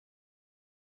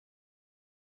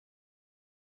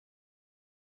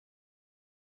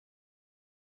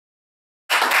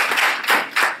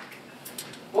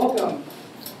Welcome.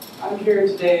 I'm here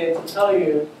today to tell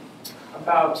you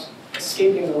about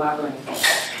escaping the labyrinth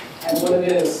and what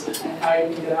it is and how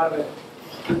you can get out of it.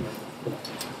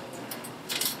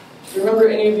 Do you remember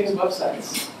any of these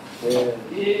websites?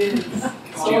 Yes.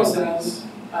 Some of them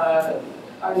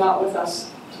are not with us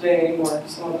today anymore.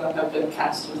 Some of them have been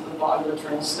cast into the bog of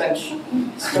eternal stench,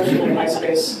 especially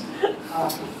MySpace.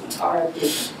 RIP.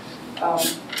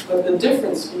 But the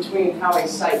difference between how a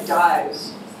site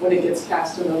dies when it gets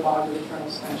cast into the bog of eternal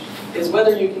stench is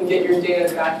whether you can get your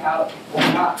data back out or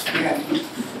not again. With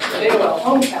AOL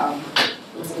Hometown,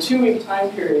 it was a 2-week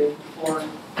time period before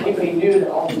anybody knew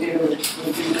that all the data would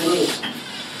be removed.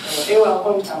 So AOL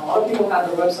Hometown, a lot of people had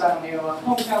their website on AOL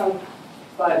Hometown,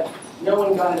 but no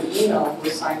one got an email who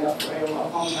was signed up for AOL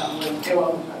Hometown when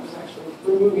AOL Hometown was actually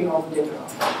removing all the data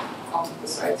off of the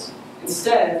sites.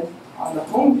 Instead, on the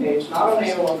homepage, not on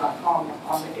AOL.com,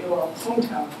 on the AOL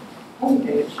Hometown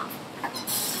homepage,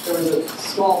 there was a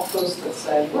small post that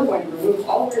said, "We're going to remove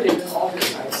all of your data from all of your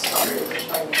sites." Sorry, we're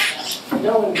trying to that.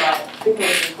 No one got it. People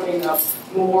have been putting up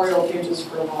memorial pages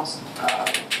for lost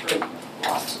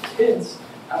kids,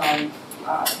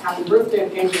 happy birthday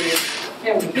pages,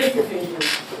 family picture pages,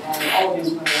 and all of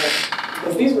these went away.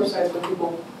 Because these were sites where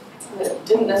people that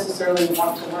didn't necessarily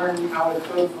want to learn how to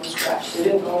code from scratch. They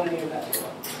didn't own any of that data.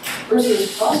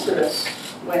 Versus Phosphorus,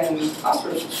 when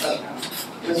Phosphorus was shut down,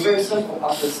 it was very simple.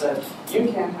 Phosphorus said, you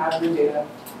can have your data,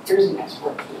 here's an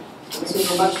export tool. So this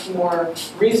was a much more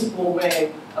reasonable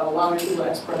way of allowing people to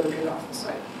export their data off the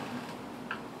site.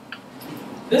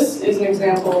 This is an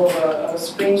example of a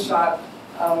screenshot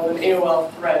of an AOL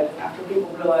thread after people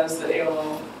realized that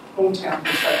AOL Hometown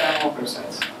had shut down all their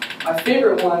sites. My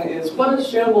favorite one is, what a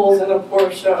shambles and a poor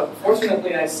show.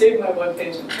 Fortunately, I saved my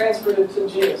webpage and transferred it to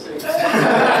GeoCities.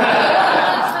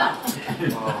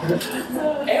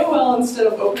 AOL, instead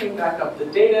of opening back up the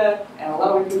data and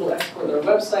allowing people to export their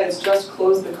websites, just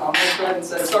closed the comment thread and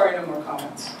said, sorry, no more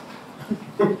comments.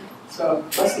 So,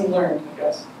 lesson learned, I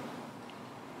guess.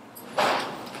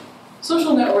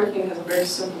 Social networking has a very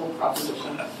simple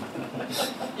proposition.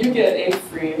 You get a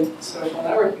free social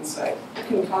networking site. You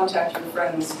can contact your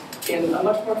friends in a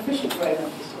much more efficient way than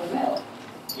just over mail.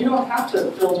 You don't have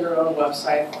to build your own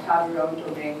website or have your own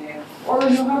domain name or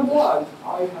know how to blog.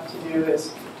 All you have to do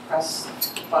is press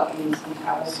buttons and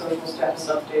have a social status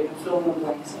update and fill in the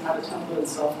blanks and have it template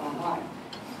itself online.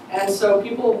 And so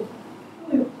people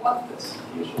really love this,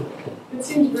 usually. It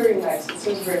seems very nice. It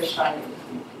seems very shiny.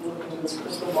 You look into this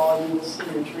crystal ball and you will see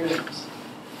your dreams.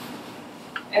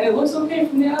 And it looks okay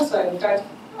from the outside. In fact,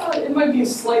 it might be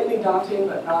slightly daunting,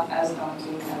 but not as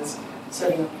daunting as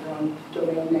setting up your own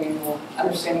domain name or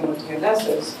understanding what DNS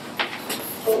is.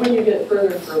 But when you get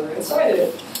further and further inside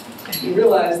it, you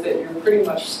realize that you're pretty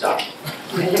much stuck,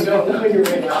 and you don't know your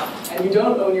way out, and you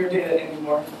don't own your data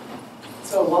anymore.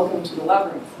 So welcome to the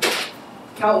labyrinth.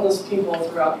 Countless people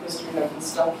throughout history have been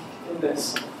stuck in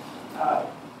this,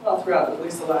 well, throughout at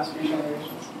least the last few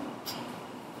generations.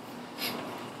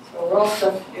 So we're all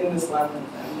stuck in this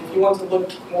labyrinth, and if you want to look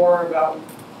more about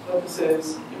what this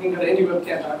is, you can go to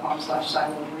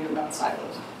IndieWebCamp.com/silo and read about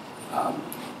silos.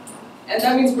 And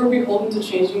that means we're beholden to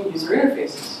changing user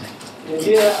interfaces. The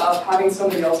idea of having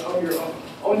somebody else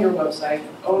own your website,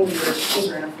 own your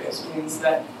user interface means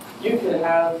that you can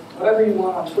have whatever you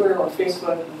want on Twitter or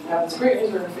Facebook, and you have this great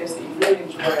user interface that you really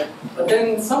enjoy, but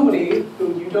then somebody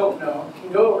who you don't know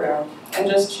can go around and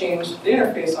just change the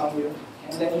interface on you,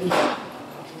 and then you don't know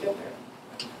how to get there.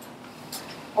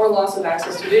 Or loss of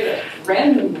access to data.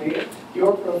 Randomly,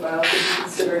 your profile could be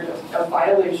considered a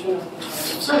violation of the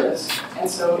terms of service, and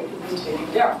so it could be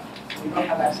taken down. You don't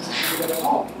have access to data at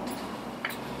all anymore.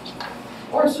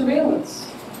 Or surveillance.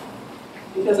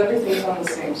 Because everything's on the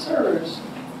same servers,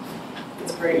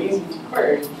 it's very easy to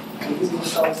query and easy to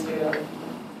sell this data.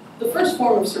 The first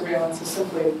form of surveillance is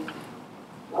simply,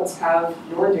 let's have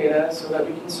your data so that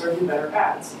we can serve you better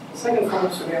ads. The second form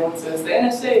of surveillance is, the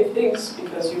NSA thinks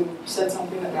because you said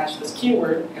something that matched this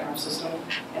keyword in our system,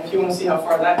 and if you want to see how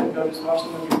far that can go, just watch the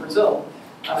movie Brazil.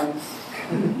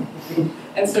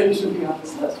 And so you should be on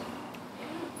this list.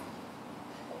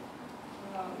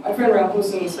 My friend Ralph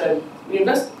Wilson said, we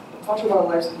talk about our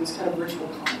lives in these kind of virtual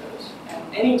condos,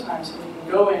 and anytime somebody can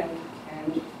go in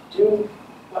and do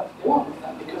what they want with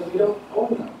them because we don't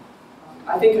own them.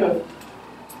 I think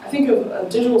of a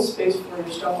digital space for your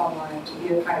stuff online to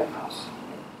be a kind of house.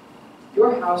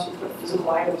 Your house you put physical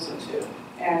items into,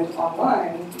 and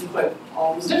online you put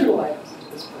all these digital items into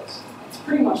this place. It's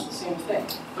pretty much the same thing.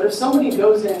 But if somebody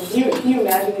goes in, can you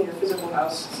imagine in your physical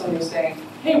house, somebody saying,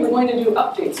 hey, we're going to do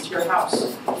updates to your house.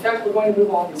 In fact, we're going to move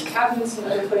all these cabinets in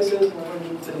other places, and we're going to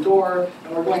move the door,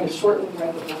 and we're going to shorten the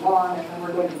length of the lawn, and then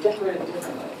we're going to decorate it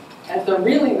differently. And if they're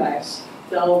really nice,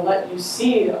 they'll let you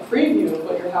see a preview of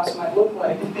what your house might look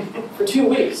like for 2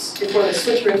 weeks before they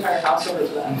switch your entire house over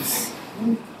to that.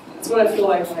 That's what I feel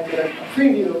like when I get a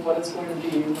preview of what it's going to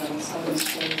be when somebody's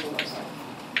changing the website.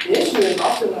 The issue is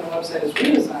often when a website is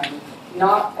redesigned,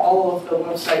 not all of the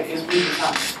website is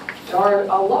redesigned. There are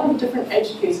a lot of different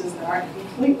edge cases that aren't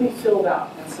completely filled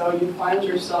out, and so you find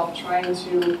yourself trying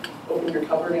to open your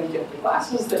cupboard and get the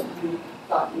glasses that you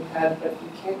thought you had, but you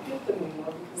can't get them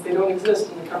anymore because they don't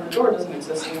exist, and the cupboard door doesn't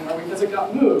exist anymore because it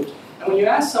got moved. And when you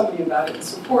ask somebody about it in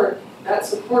support, that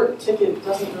support ticket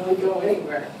doesn't really go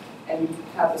anywhere, and you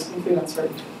have this complete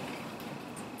uncertainty.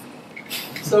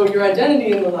 So your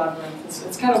identity in the labyrinth,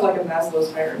 it's kind of like a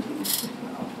Maslow's hierarchy.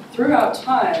 Throughout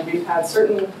time, we've had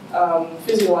certain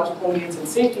physiological needs and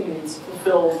safety needs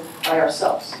fulfilled by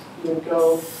ourselves. You would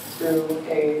go through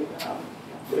a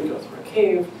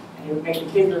cave, and you would make a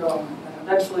cave your own, and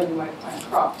eventually you might plant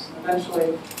crops. And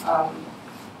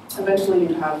eventually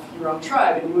you'd have your own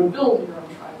tribe, and you would build your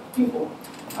own tribe of people.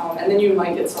 And then you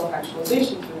might get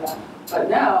self-actualization through that. But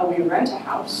now we rent a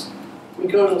house, we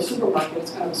go to the supermarket,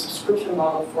 it's kind of a subscription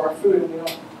model for our food, and we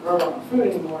don't grow our own food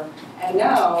anymore. And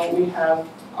now we have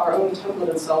our own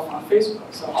templated self on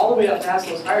Facebook. So all the way up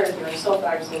Maslow's hierarchy, our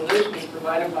self-actualization is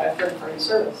provided by a third-party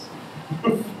service.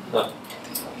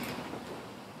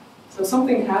 So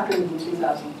something happened in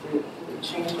 2003 that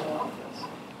changed a lot of this.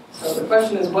 So the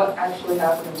question is, what actually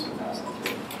happened in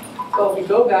 2003? Well, if we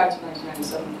go back to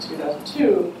 1997 to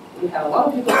 2002, we had a lot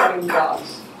of people running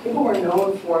blogs. People were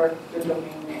known for their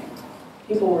domain name.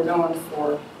 People were known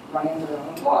for running their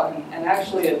own blog. And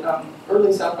actually at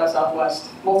early South by Southwest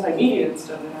multimedia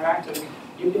instead of interactive,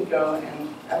 you could go and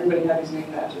everybody had these name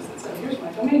badges that said, here's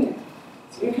my domain name.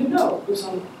 So you could know who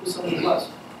somebody was.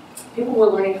 People were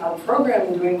learning how to program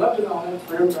and doing web development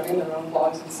through running their own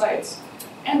blogs and sites.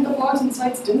 And the blogs and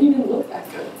sites didn't even look that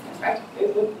good. In fact, they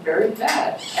looked very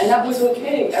bad. And that was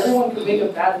okay. Everyone could make a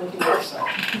bad-looking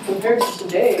website. Compared to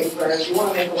today, where if you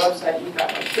want to make a website, you've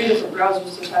got like 3 different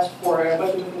browsers to test for it, a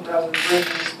bunch of different browser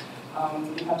versions.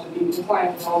 You have to be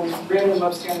compliant with all these random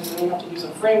web standards, and then you have to use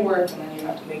a framework, and then you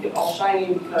have to make it all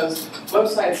shiny, because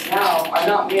websites now are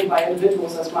not made by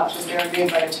individuals as much as they are made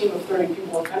by a team of 30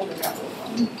 people with venture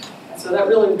capitalism. And so that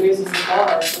really raises the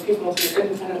bar for people to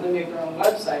independently make their own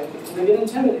website, because they get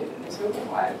intimidated. They say, well,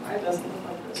 why doesn't it look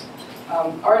like this?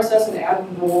 RSS and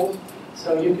Atom ruled,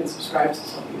 so you can subscribe to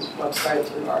some of these websites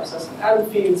or RSS and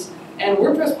Atom feeds. And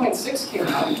WordPress 0.6 came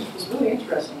out, which was really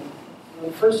interesting.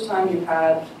 The first time you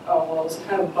had, it was a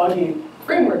kind of buggy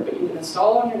framework, but you could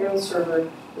install on your own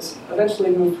server. This eventually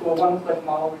moved to a one-click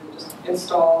model where you could just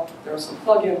install. There were some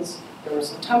plugins, there were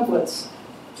some templates,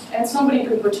 and somebody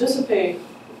could participate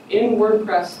in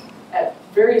WordPress at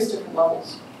various different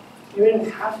levels. You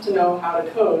didn't have to know how to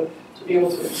code to be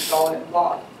able to install it and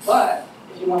blog. But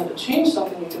if you wanted to change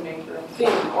something, you could make your own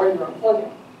theme or your own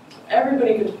plugin. So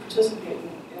everybody could participate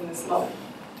in this level.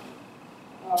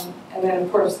 And then,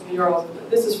 of course, the URLs.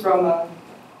 This is from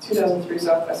 2003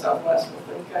 South by Southwest with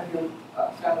the guy who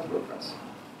founded WordPress.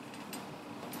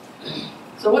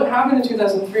 So what happened in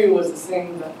 2003 was this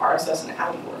thing, the RSS and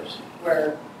Atom wars,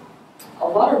 where a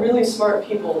lot of really smart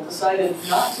people decided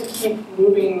not to keep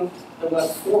moving the web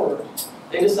forward.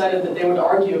 They decided that they would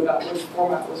argue about which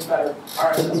format was better,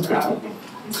 RSS or Atom.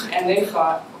 And they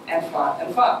fought and fought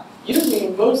and fought,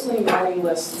 using mostly mailing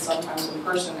lists and sometimes in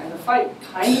person. And the fight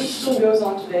kind of still goes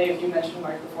on today if you mention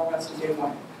microformats to day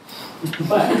one.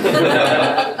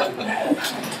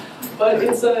 But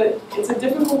it's a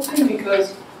difficult thing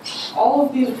because all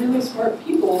of these really smart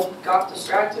people got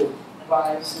distracted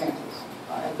by semantics,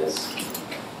 by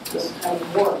this kind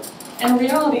of war. And in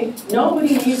reality,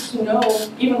 nobody needs to know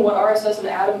even what RSS and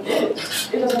Atom is.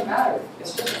 It doesn't matter.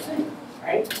 It's just a thing,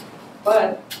 right?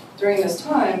 But during this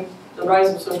time, the rise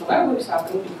of social networks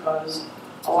happened because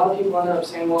a lot of people ended up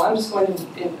saying, well, I'm just going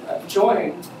to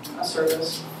join a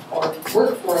service or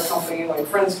work for a company like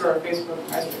Friendster or Facebook or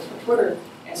MySpace or Twitter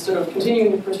instead of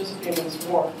continuing to participate in this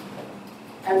war.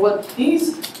 And what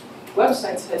these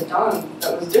websites had done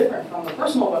that was different from the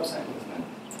personal website movement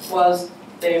was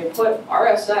they put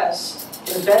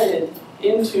RSS embedded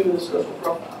into the social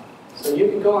profile. So you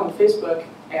could go on Facebook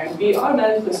and be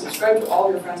automatically subscribed to all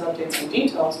your friends' updates and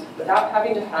details without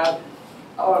having to have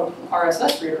a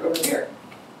RSS reader over here.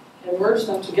 It merged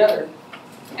them together,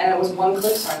 and it was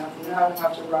one-click sign-up. You didn't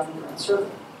have to run your own server.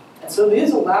 And so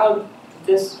these allowed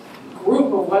this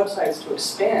group of websites to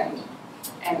expand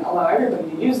and allow everybody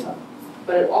to use them.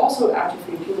 But it also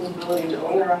atrophied people's ability to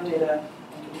own their own data,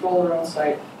 and control their own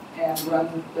site, and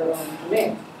run their own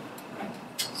domain.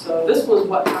 So this was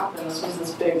what happened, this was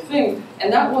this big thing,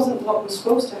 and that wasn't what was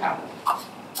supposed to happen.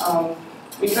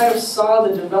 We kind of saw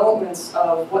the developments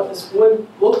of what this would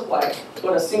look like,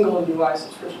 what a single UI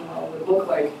subscription model would look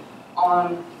like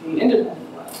on the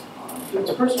independent web, on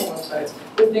people's personal websites,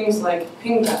 with things like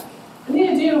pingback. And the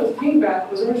idea with pingback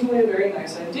was originally a very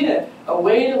nice idea, a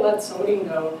way to let somebody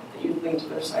know that you'd linked to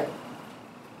their site.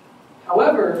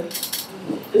 However,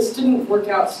 this didn't work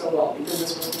out so well because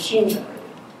this was machine generated.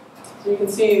 So you can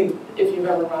see, if you've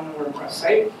ever run a WordPress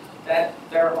site, that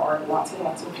there are lots and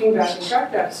lots of pingback and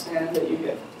trackback spam that you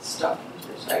get stuck into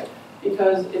your site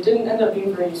because it didn't end up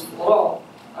being very useful at all.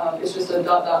 It's just a ...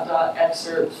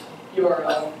 excerpt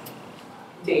URL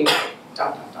date ...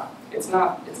 It's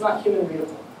not human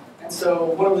readable. And so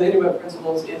one of the IndieWeb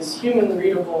principles is human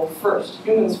readable first.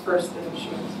 Humans first, then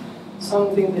machines.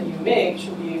 Something that you make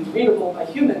should be readable by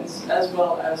humans as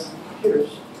well as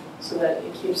computers, so that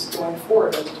it keeps going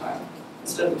forward over time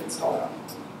instead of being stalled out.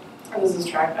 And this is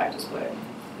trackback display.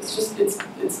 It's just,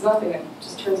 it's nothing, it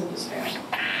just turns into spam.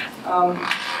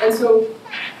 And so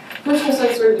personal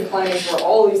sites started declining for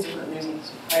all these different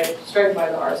reasons, right? Started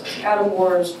by the RSS and Atom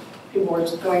wars, people were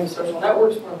just going to social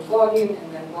networks for blogging,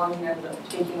 and then blogging ended up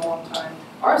taking a long time.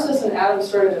 RSS and Atom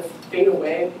started to fade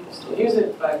away, people still use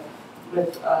it, but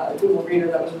with Google Reader,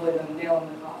 that was really the nail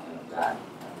in the coffin of that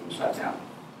being shut down.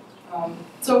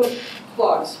 So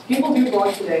blogs. People do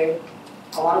blog today.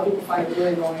 A lot of people find it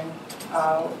really annoying.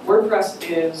 WordPress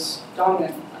is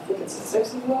dominant. I think it's the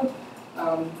sixth of the web.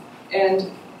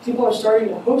 And people are starting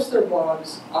to host their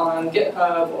blogs on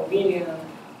GitHub or Medium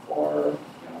or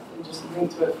they just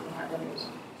link to it from hyperlinks.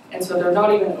 And so they're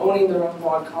not even owning their own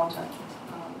blog content.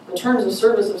 The terms of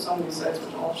service of some of these sites,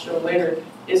 which I'll show later,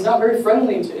 is not very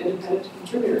friendly to independent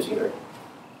contributors either.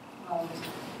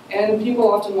 And people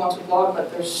often want to blog,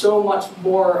 but there's so much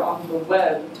more on the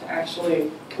web to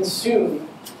actually consume,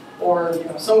 or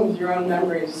some of your own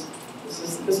memories.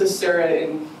 This is Sarah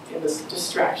in this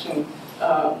distraction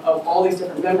of all these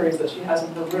different memories that she has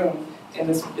in her room in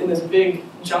this big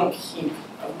junk heap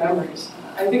of memories.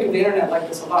 I think of the internet like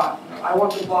this a lot. I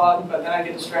want to blog, but then I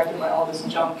get distracted by all this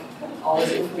junk, all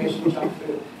this information junk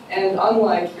food. And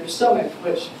unlike your stomach,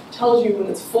 which tells you when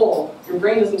it's full, your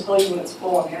brain doesn't tell you when it's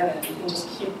full on the internet. You can just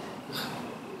keep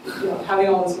having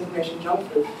all this information junk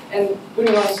food. And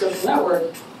putting on a social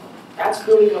network, that's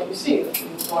really what you see. When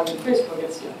you log into Facebook,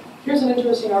 it's, here's an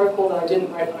interesting article that I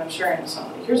didn't write, but I'm sharing with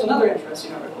somebody. Here's another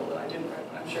interesting article that I didn't write,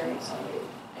 but I'm sharing with somebody.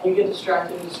 And you get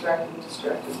distracted and distracted and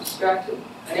distracted and distracted.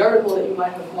 And the article that you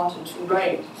might have wanted to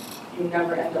write, you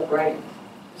never end up writing.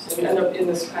 So you end up in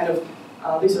this kind of,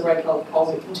 Lisa Wright calls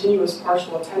it continuous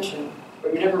partial attention,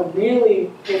 where you never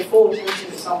really pay full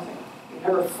attention to something. You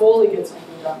never fully get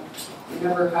something done. You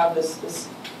never have this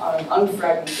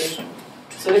unfragmentation.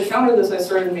 So to counter this, I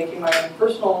started making my own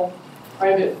personal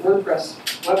private WordPress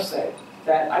website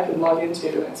that I could log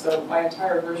into, and so my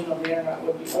entire version of the internet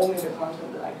would be only the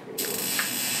content that I created.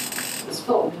 This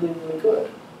felt really, really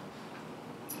good.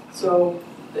 So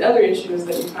the other issue is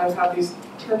that you kind of have these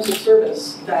terms of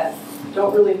service that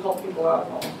don't really help people out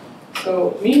at all.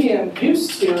 So Medium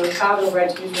used to have the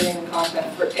right to use username and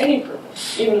content for any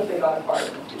purpose, even if they got acquired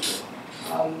in the future.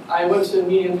 I went to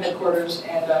Medium headquarters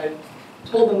and I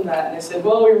told them that, and they said,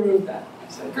 well, we removed that. I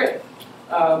said, great.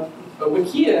 But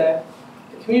Wikia,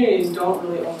 the communities don't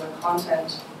really own their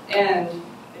content, and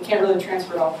they can't really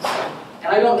transfer it off the site. And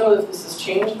I don't know if this has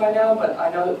changed by now, but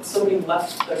I know that somebody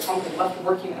left the company, left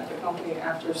working at the company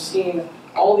after seeing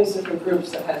all these different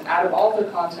groups that had added all their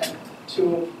content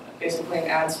to basically an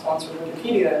ad-sponsored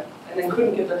Wikipedia, and then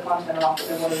couldn't get their content off, and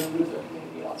then wanted to move their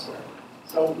community elsewhere.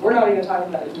 So we're not even talking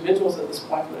about individuals at this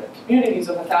point, but communities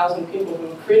of 1,000 people who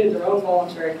have created their own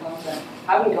voluntary content,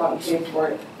 haven't gotten paid for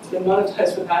it, it's been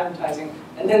monetized with advertising,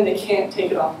 and then they can't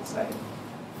take it off the site.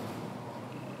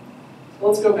 So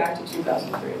let's go back to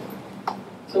 2003.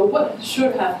 So what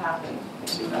should have happened in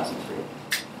 2003?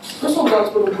 Personal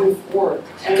blogs would have moved forward,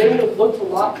 and they would have looked a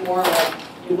lot more like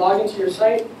you log into your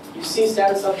site, you see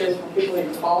status updates from people that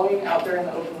you're following out there in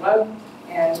the open web,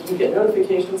 and you get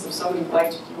notifications if somebody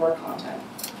liked your content.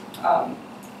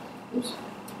 Oops.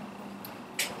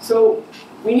 So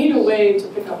we need a way to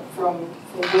pick up from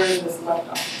where this left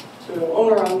off, to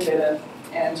own our own data,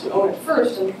 and to own it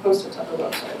first and post it to other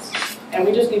websites. And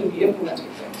we just need to be implementing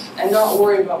things, and not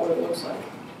worry about what it looks like.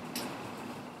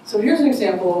 So here's an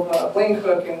example of Blaine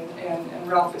Cook and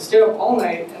Ralph. They stayed up all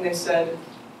night, and they said,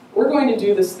 we're going to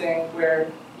do this thing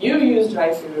where you use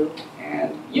Jaiku,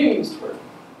 and you use Twitter.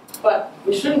 But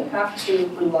we shouldn't have to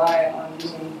rely on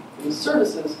using these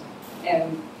services,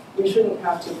 and we shouldn't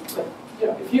have to, like, you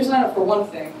know, if you sign up for one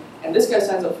thing and this guy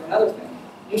signs up for another thing,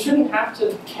 you shouldn't have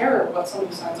to care what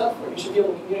somebody signs up for. You should be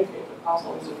able to communicate across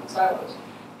all these different silos.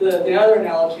 The other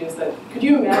analogy is that, could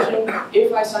you imagine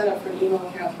if I signed up for an email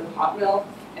account through Hotmail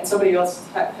and somebody else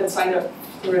had signed up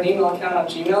through an email account on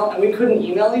Gmail, and we couldn't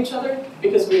email each other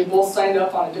because we both signed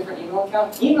up on a different email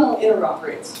account? Email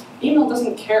interoperates. Email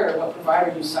doesn't care what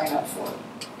provider you sign up for.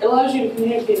 It allows you to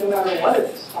communicate no matter what it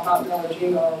is, on Hotmail or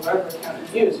Gmail or whatever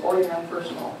account you use, or your own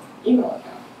personal email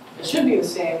account. It should be the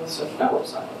same with social network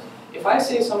silos. If I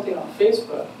say something on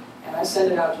Facebook and I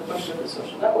send it out to a bunch of different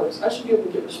social networks, I should be able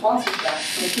to get responses back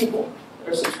from people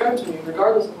that are subscribed to me,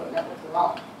 regardless of what network they're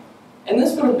on. And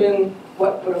this would have been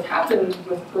what would have happened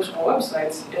with personal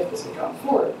websites if this had gone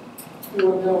forward. You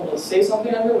would have been able to say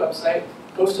something on your website,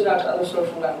 post it out to other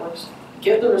social networks,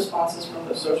 get the responses from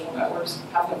those social networks,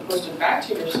 have them posted back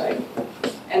to your site,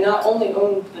 and not only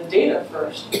own the data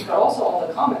first, but also all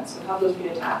the comments and have those be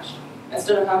attached,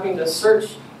 instead of having to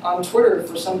search on Twitter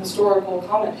for some historical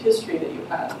comment history that you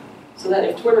had. So that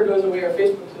if Twitter goes away or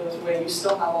Facebook goes away, you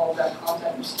still have all of that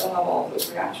content, you still have all of those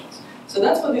reactions. So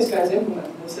that's what these guys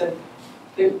implemented. They said,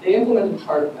 they implemented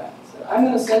part of that. They said, I'm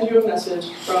going to send you a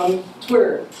message from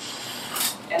Twitter,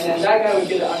 and then that guy would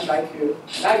get it on Gaiku,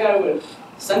 and that guy would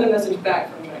send a message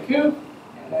back from Gaiku,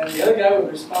 and then the other guy would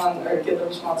respond, or get the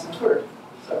response on Twitter.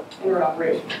 So,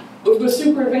 interoperation, which was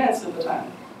super advanced at the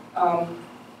time.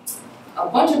 A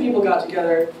bunch of people got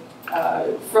together,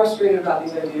 frustrated about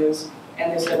these ideas,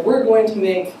 and they said, we're going to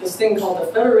make this thing called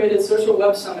the Federated Social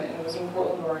Web Summit, and it was in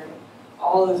Portland, Oregon.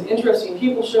 All these interesting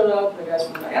people showed up, the guys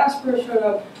from Diaspora showed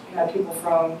up, we had people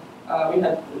from, we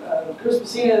had Chris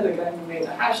Messina, the guy who made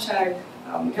the hashtag,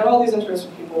 we had all these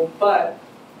interesting people, but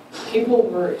people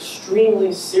were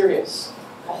extremely serious.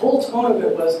 The whole tone of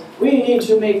it was, we need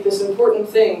to make this important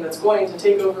thing that's going to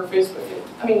take over Facebook.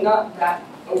 I mean, not that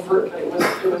overt, but it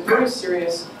was very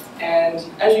serious, and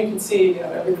as you can see, you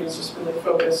know, everybody's just really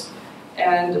focused,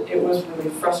 and it was really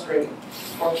frustrating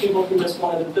for people who just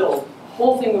wanted to build. The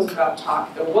whole thing was about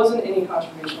talk. There wasn't any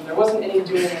contribution. There wasn't any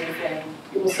doing anything.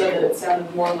 People said that it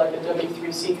sounded more like a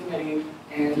W3C committee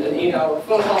and an 8-hour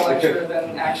phone call lecture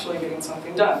than actually getting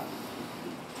something done.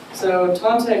 So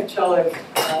Tomtek Chelik,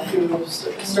 who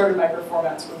started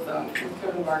Microformats with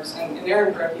Kevin Marks and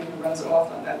Aaron Brecke, who runs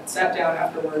OSB2014, sat down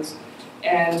afterwards,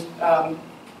 and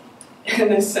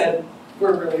they said,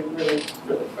 we're really, really,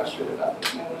 really frustrated about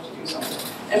this, and I want to do something.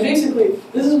 And basically,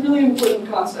 this is a really important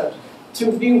concept,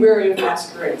 to be wary of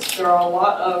masquerades. There are a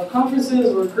lot of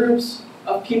conferences or groups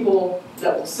of people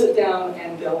that will sit down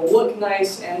and they'll look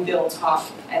nice and they'll talk,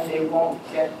 and they won't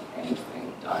get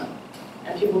anything done.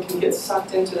 And people can get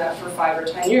sucked into that for 5 or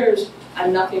 10 years,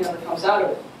 and nothing ever comes out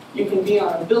of it. You can be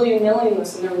on a billion mailing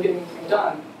list and never get anything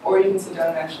done, or you can sit down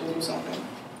and actually do something.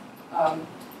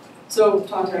 So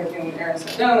Tomtek and Aaron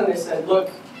sat down and they said, look,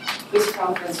 this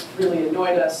conference really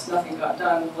annoyed us, nothing got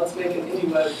done, let's make an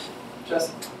IndieWeb,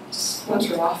 just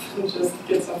splinter off and just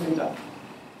get something done.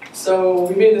 So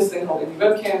we made this thing called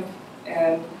IndieWeb Camp,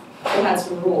 and it had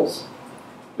some rules.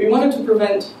 We wanted to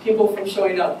prevent people from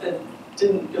showing up that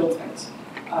didn't build things.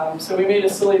 So we made a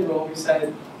silly rule. We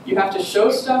said, you have to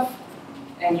show stuff,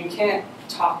 and you can't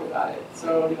talk about it.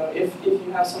 So, you know, if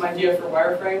you have some idea for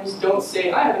wireframes, don't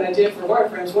say, I have an idea for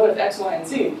wireframes, what if X, Y, and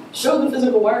Z? Show the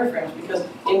physical wireframes, because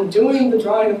in doing the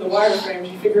drawing of the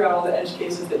wireframes, you figure out all the edge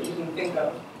cases that you can think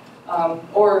of.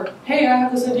 Or, hey, I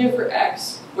have this idea for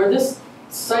X, where this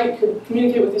site could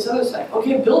communicate with this other site.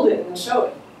 Okay, build it and show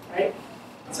it, right?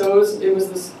 So it was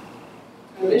this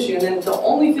kind of issue, and then the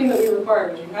only thing that we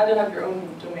required was you had to have your own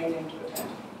domain name to attend.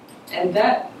 And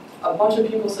that, a bunch of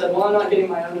people said, well, I'm not getting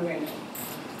my own domain name.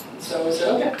 And so we said,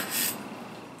 okay.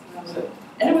 And that was it.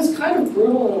 And it was kind of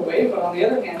brutal in a way, but on the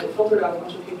other hand, it filtered out a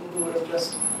bunch of people who would have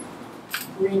just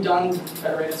redone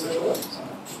Federated Social Web Summit.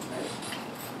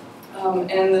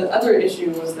 And the other issue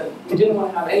was that we didn't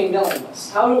want to have any mailing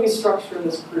lists. How do we structure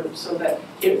this group so that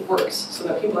it works, so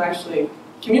that people actually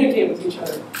communicate with each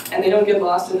other and they don't get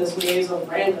lost in this maze of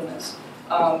randomness?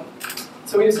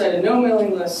 So we decided no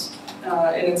mailing lists,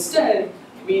 and instead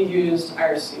we used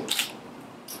IRC.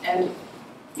 And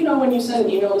you know, when you send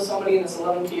an email to somebody and it's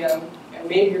 11 p.m. and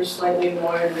maybe you're slightly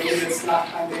annoyed, maybe it's not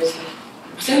time-based,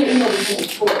 send an email to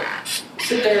people before. You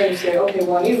sit there and you say, okay,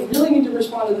 well, I really need to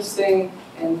respond to this thing,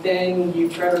 and then you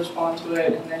try to respond to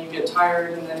it, and then you get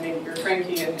tired, and then maybe you're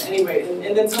cranky, and anyway,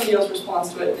 and then somebody else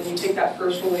responds to it, and then you take that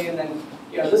personally, and then,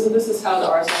 you know, this is how the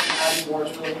RSS and admin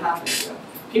wars really happen. You know?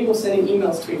 People sending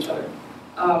emails to each other.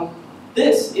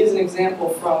 This is an example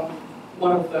from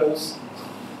one of those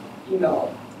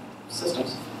email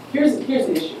systems. here's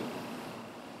the issue.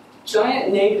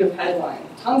 Giant negative headline,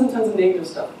 tons and tons of negative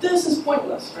stuff. This is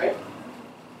pointless, right?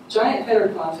 Giant header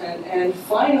content, and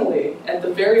finally, at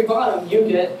the very bottom, you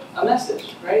get a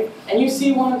message, right? And you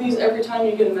see one of these every time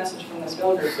you get a message from this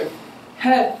mail group. Like,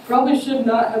 hey, probably should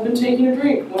not have been taking a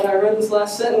drink when I read this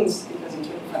last sentence, because he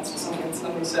took offense to something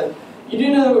somebody said. You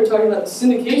do know that we're talking about the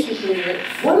syndication community.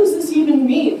 What does this even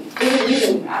mean? Does it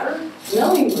even matter?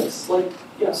 Mailing lists, like,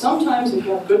 sometimes if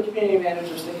you have good community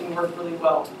managers, they can work really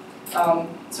well.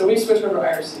 So we switch over to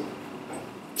IRC.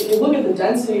 If you look at the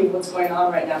density of what's going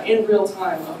on right now in real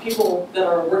time, of people that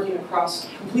are working across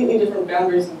completely different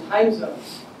boundaries and time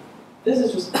zones, this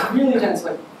is just really dense.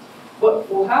 Like, what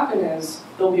will happen is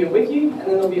there'll be a wiki and then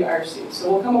there'll be IRC.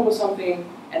 So we'll come up with something,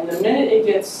 and the minute it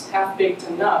gets half-baked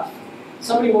enough,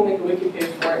 somebody will make a wiki page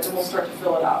for it, and we'll start to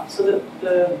fill it out, so that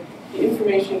the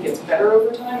information gets better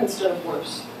over time instead of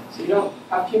worse. So you don't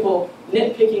have people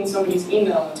nitpicking somebody's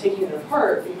email and taking it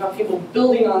apart, but you have people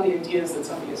building on the ideas that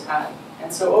somebody has had.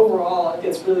 And so overall, it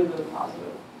gets really, really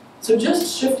positive. So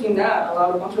just shifting that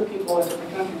allowed a bunch of people in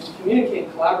different countries to communicate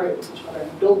and collaborate with each other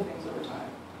and build things over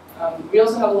time. We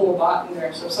also have a little bot in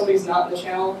there, so if somebody's not in the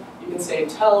channel, you can say,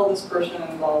 tell this person,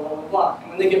 blah, blah, blah, blah. And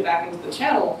when they get back into the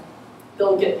channel,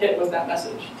 they'll get hit with that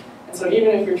message. And so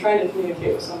even if you're trying to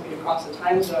communicate with somebody across the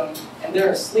time zone and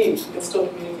they're asleep, you can still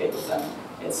communicate with them.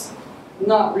 It's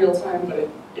not real time, but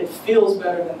it feels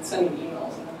better than sending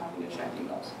emails and then having to check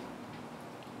emails.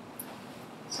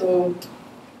 So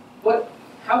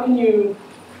how can you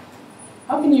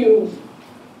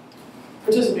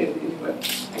participate in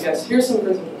IndieWeb? I guess here's some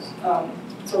principles.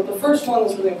 So the first one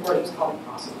that's really important is called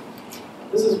crossing.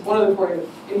 This is one of the core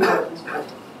IndieWeb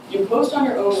principles. You post on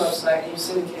your own website and you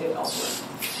syndicate it elsewhere.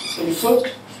 So you post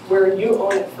where you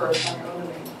own it first on your own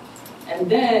domain. And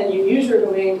then you use your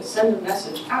domain to send a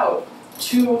message out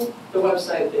to the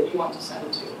website that you want to send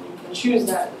it to. You can choose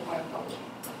that at the point of publishing.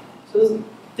 So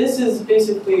this is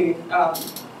basically,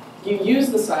 you use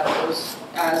the silos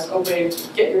as a way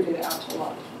to get your data out to a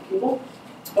lot of different people,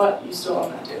 but you still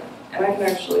own that data. And I can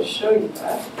actually show you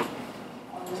that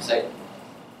on my site.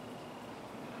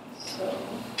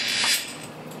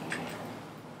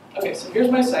 Okay, so here's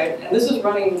my site, and this is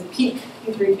running Peak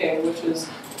P3K, which is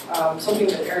something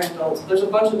that Aaron built. There's a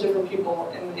bunch of different people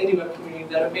in the IndieWeb community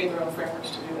that have made their own frameworks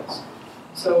to do this.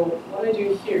 So what I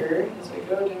do here is I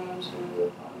go down to the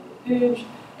bottom of the page,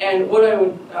 and what I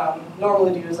would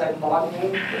normally do is I log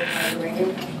in with my domain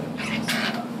name.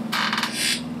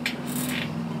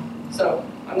 So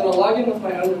I'm going to log in with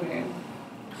my own domain,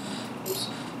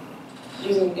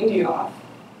 using IndieAuth.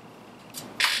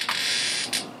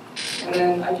 And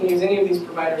then I can use any of these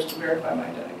providers to verify my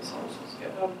identity. So I'll just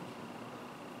GitHub.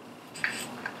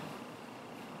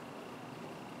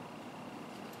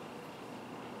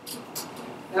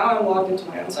 Now I'm logged into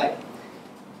my own site.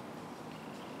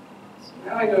 So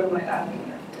now I go to my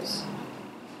admin interface,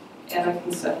 and I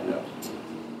can set a note.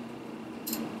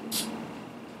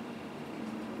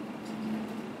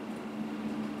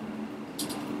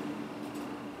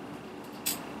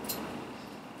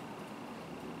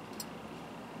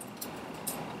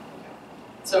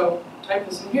 So type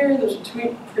this in here, there's a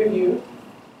tweet preview,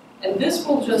 and this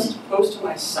will just post to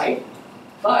my site,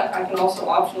 but I can also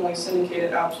optionally syndicate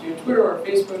it out to Twitter or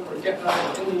Facebook or GitHub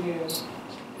or Indie News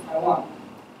if I want.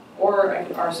 Or I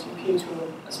could RSVP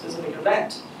to a specific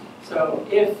event. So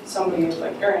if somebody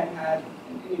like Aaron had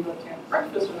an IndieWeb Camp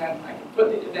breakfast event, I could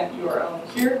put the event URL in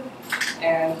here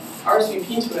and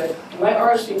RSVP to it, and my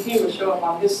RSVP would show up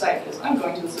on his site as I'm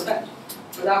going to this event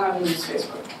without having to use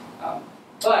Facebook.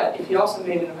 But if he also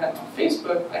made an event on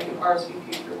Facebook, I can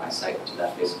RSVP through my site to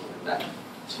that Facebook event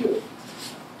too,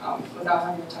 without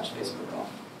having to touch Facebook at all.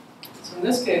 So in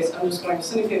this case, I'm just going to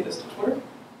syndicate this to Twitter.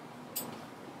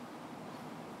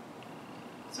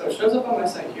 So it shows up on my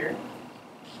site here.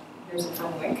 Here's the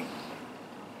firm link.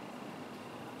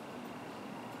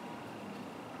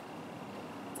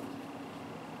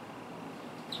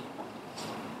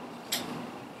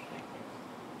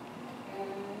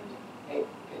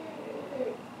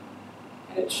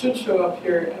 And it should show up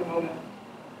here in a moment.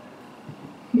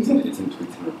 It's in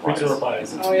tweets and replies. Tweets and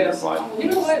replies. Oh, yes.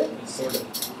 You know what? It's sort of.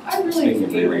 I really Speaking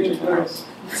of rearranging the house.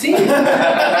 See?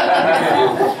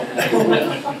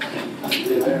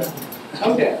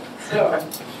 Okay, so.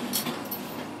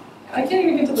 I can't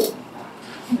even get to the.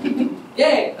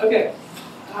 Yay! Okay.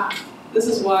 This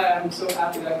is why I'm so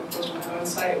happy that I can post my own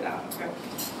site now. Okay.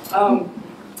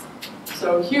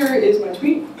 So here is my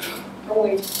tweet.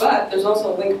 But there's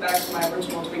also a link back to my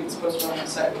original tweet that's posted on my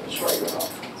site with a short URL.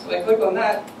 So I click on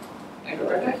that, and I go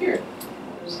right back here.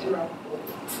 There's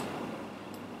interoperability.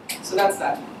 So that's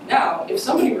that. Now, if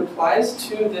somebody replies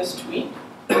to this tweet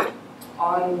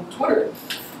on Twitter,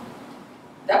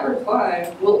 that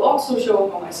reply will also show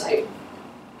up on my site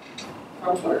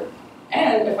from Twitter.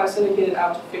 And if I syndicate it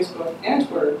out to Facebook and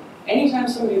Twitter, anytime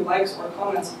somebody likes or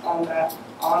comments on that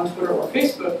on Twitter or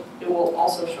Facebook, it will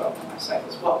also show up on my site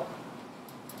as well.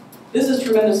 This is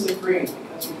tremendously freeing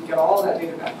because you can get all of that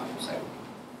data back on your site.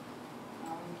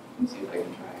 Let me see if I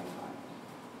can try and find.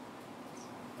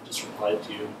 I just replied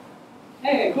to you.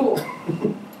 Hey, cool.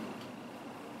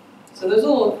 So there's a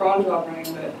little cron job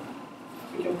running that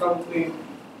we can probably.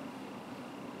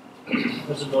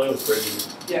 There's a noise with bridging.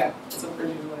 Yeah, it's a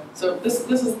bridging delay. So this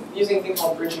is using a thing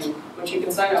called bridging, which you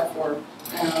can sign up for.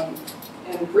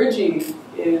 And bridging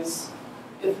it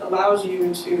allows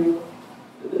you to,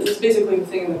 it's basically the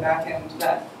thing in the back end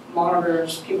that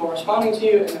monitors people responding to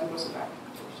you and then posts it back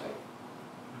to your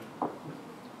site.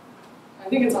 I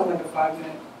think it's on like a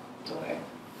 5-minute delay.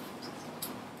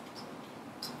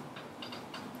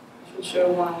 I should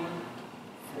show one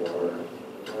for,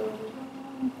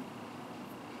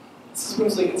 this is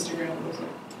mostly Instagram, it looks like.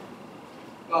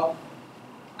 Well,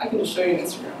 I can just show you an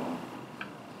Instagram one.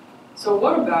 So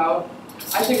what about,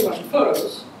 I take a bunch of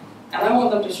photos, and I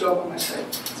want them to show up on my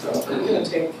site. So I'm going to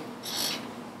take a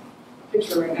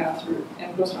picture right now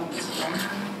and post it on Instagram.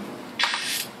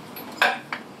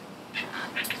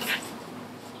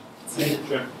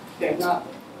 Sure. Okay, not,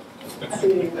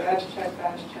 see, badge check,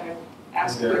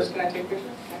 ask first, can I take a picture?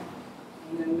 Okay.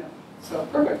 And then no. So,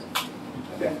 perfect.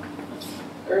 Okay.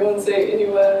 Everyone say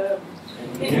IndieWeb.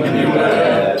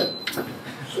 IndieWeb.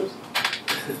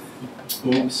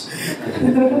 Oops.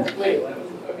 Wait, what was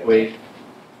it? Okay. Wait.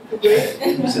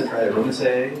 Wait. You said try everyone to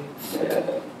say.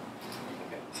 Okay.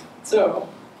 So,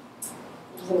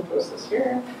 I'm just going to post this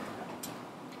here.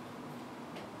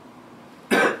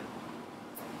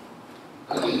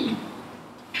 I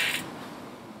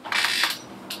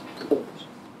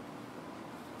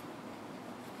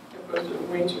posted it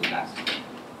way too fast.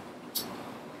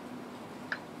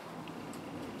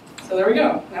 So there we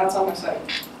go. Now it's on my site,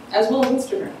 as well as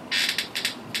Instagram.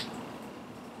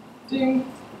 Ding.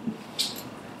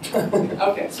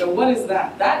 Okay, so what is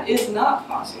that? That is not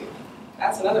Posse.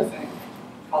 That's another thing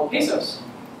called Pesos.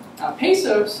 Now,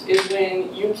 Pesos is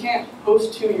when you can't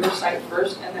post to your site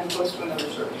first and then post to another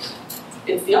service.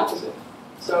 It's the opposite.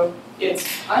 So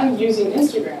I'm using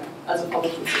Instagram as a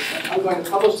publishing system. I'm going to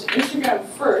publish to Instagram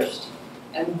first,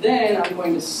 and then I'm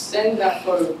going to send that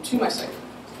photo to my site,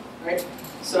 right?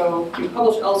 So you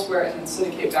publish elsewhere and then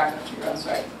syndicate back up to your own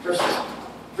site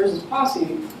versus Posse,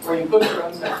 where you post your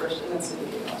own site first and then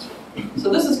syndicate elsewhere.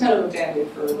 So this is kind of a band-aid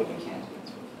for what you can't do.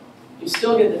 You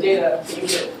still get the data, but you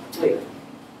get it later.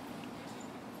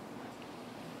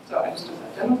 So I just did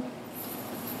that demo.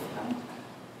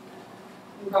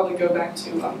 We'll probably go back to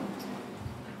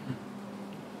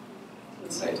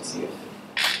the site to see if.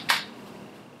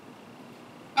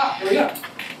 Here we go.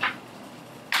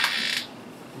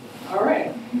 All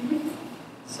right.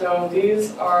 So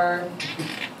these are.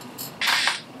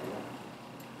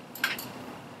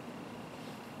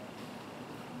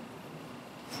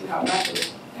 See how it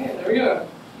matches. Hey, there we go.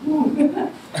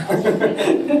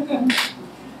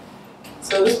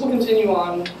 So this will continue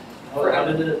on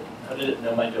forever. How did it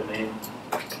know my domain?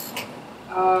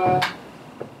 Let's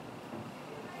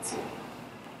see.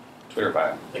 Twitter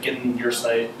bio. Like in your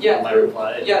site, Yeah, my through-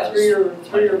 reply? Yeah,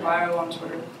 through your bio on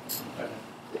Twitter. Okay.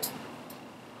 If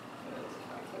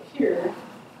I click here,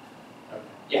 Okay.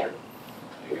 yeah,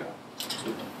 there you go.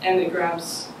 And it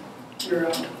grabs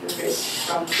your face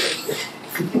from Twitter.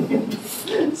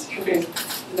 Your face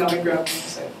is now being grabbed from the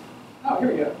site. Oh, here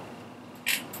we go.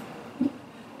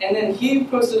 And then he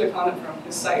posted a comment from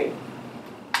his site.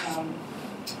 And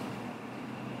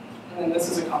then this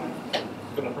is a comment.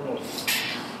 Gonna promote.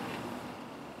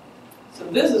 So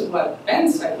this is what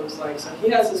Ben's site looks like. So he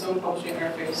has his own publishing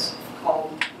interface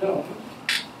called GNOME,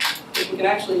 which we can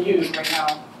actually use right now.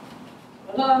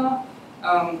 Ta-da!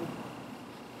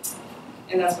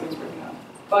 And that's what he's working on.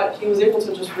 But he was able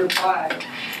to just reply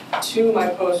to my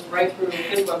post right through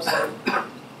his website,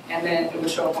 and then it would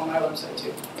show up on my website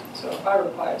too. So if I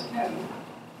reply to him,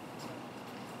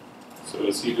 So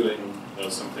is he doing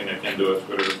something akin to a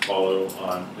Twitter follow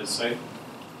on his site?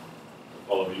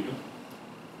 Follow you?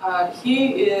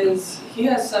 he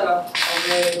has set up a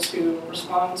way to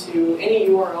respond to any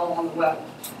URL on the web,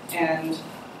 and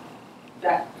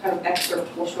that kind of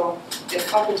excerpt will show up, get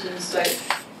copied to his site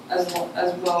as well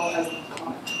as the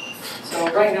comment.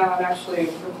 So right now I'm actually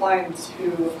replying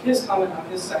to his comment on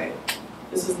his site.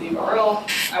 This is the URL.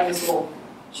 I have this little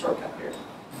shortcut here.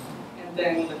 And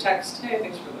then the text, hey,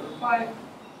 thanks for the reply.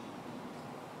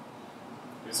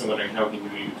 guess I'm wondering how he knew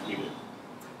you tweeted.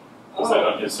 Was that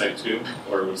on his site too,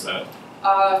 or was that?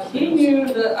 He knew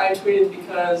that I tweeted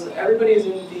because everybody's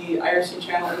in the IRC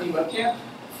channel IndieWeb camp,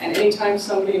 and anytime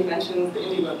somebody mentions the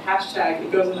IndieWeb hashtag,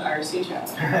 it goes in the IRC channel.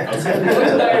 So I went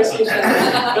to the IRC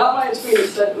channel, got my tweet, and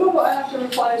said, ooh, I have to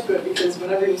reply to it, because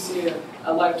whenever you see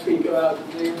a live tweet go out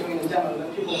and you're doing a demo,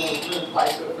 then people will reply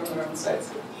to it from their own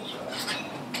sites.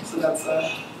 So that's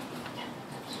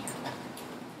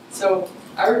So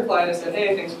I replied, I said,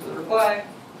 hey, thanks for the reply.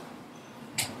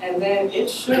 And then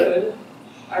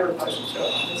I reply should show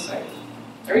up on this site.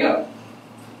 There we go.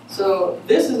 So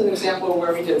this is an example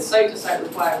where we did site-to-site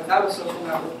reply without a social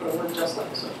network, but it worked just like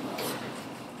a social network.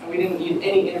 And we didn't need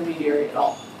any intermediary at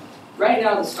all. Right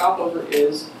now, the stopover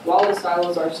is, while the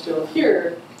silos are still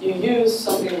here, you use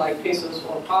something like Pesos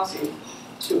or Posse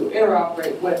to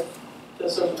interoperate with the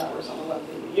social networks on the web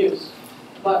that you use.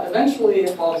 But eventually,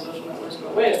 if all the social networks go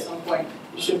away at some point,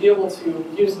 you should be able to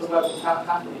use the web without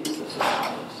having to use the social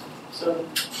networks. So,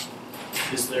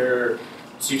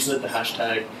 so you said the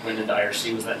hashtag went into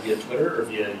IRC, was that via Twitter or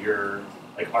via your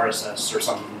like RSS or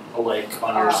something alike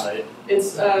on your site?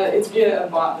 It's via a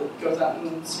bot that goes out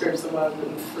and scrapes the web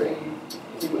and for any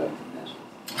web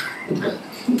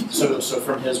mentions. So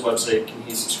from his website, can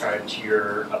he subscribe to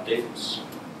your updates?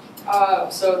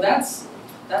 So that's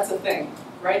a thing.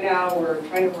 Right now, we're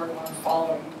trying to work on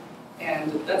following,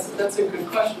 and that's a good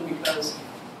question because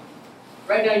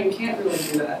right now you can't really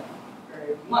do that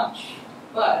very much.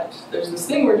 But there's this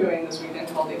thing we're doing this weekend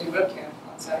called IndieWeb Camp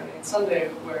on Saturday and Sunday,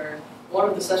 where one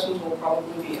of the sessions will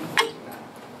probably be implementing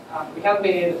that. We have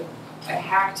made a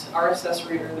hacked RSS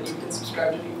reader that you can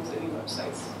subscribe to people's indie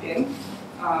websites in.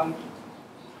 I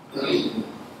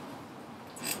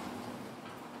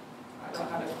don't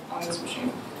have it on this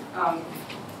machine.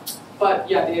 But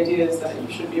yeah, the idea is that you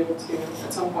should be able to,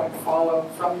 at some point, follow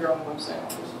from your own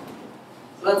website.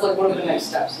 So that's like one of the next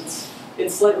steps.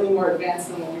 It's slightly more advanced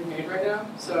than what we've made right now,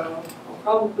 so we'll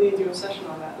probably do a session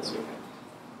on that this weekend.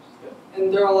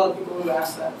 And there are a lot of people who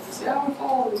ask that. They say, I want to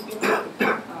follow all these people.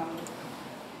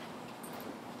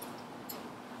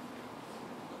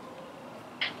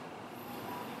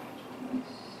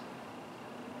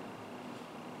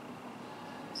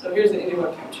 So here's the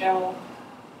IndieWeb Camp channel.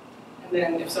 And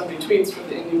then if somebody tweets with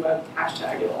the IndieWeb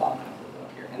hashtag, it'll automatically go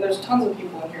up here. And there's tons of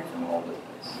people in here from all over the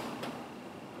place.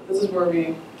 But this is where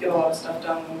we get a lot of stuff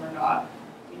done when we're not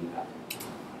meeting up.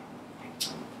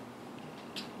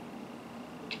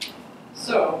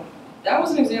 So that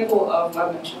was an example of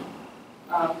web mention.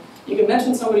 You can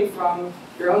mention somebody from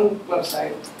your own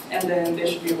website, and then they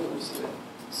should be able to receive it.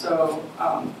 So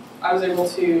I was able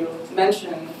to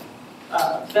mention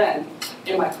Ben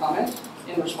in my comment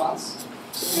in response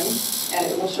to him, and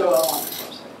it will show up on his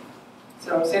website.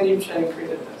 So Sandeep Shetty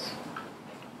created this.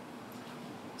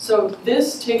 So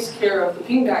this takes care of the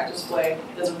pingback display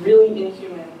that's really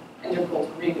inhuman and difficult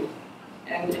to read.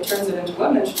 And it turns it into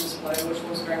web mention display, which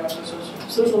looks very much like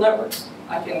social networks.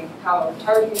 I can have a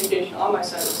entire communication on my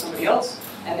site with somebody else,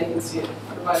 and they can see it,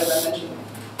 provided I mention it.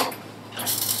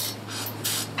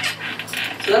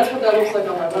 So that's what that looks like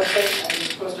on my website. I can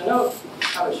just post a note,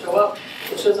 have it show up.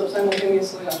 It shows up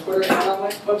simultaneously on Twitter and on my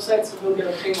website, so we'll get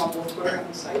a ping on both Twitter and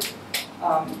the site.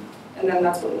 And then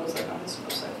that's what it looks like on this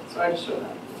website. So I just showed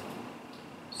that.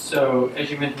 So, as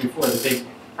you mentioned before, the big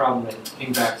problem with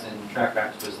pingbacks and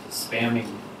trackbacks was the spamming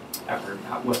effort.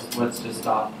 What's to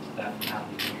stop that from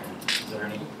happening here? Is there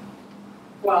any?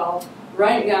 Well,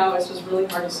 right now it's just really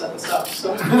hard to set this up.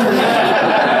 So you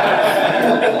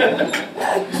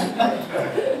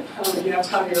have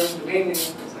to have your own domain name and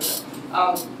things like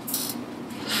that.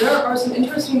 There are some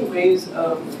interesting ways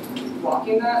of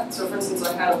blocking that. So, for instance,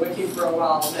 I had a wiki for a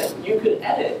while that you could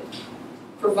edit,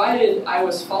 provided I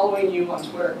was following you on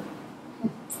Twitter,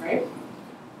 right?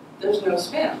 There's no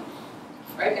spam,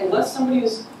 right? Unless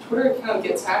somebody's Twitter account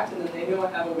gets hacked and then they know I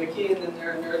have a wiki and then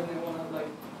they're a nerd and they want to like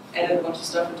edit a bunch of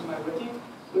stuff into my wiki,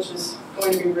 which is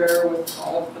going to be rare with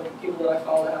all of the people that I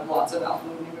follow that have lots of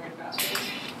alphanumeric passwords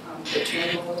that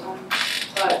change all the time.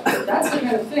 But that's the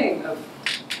kind of thing of,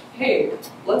 hey,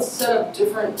 let's set up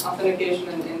different authentication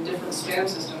and different spam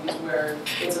systems where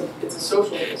it's a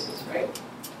social basis, right?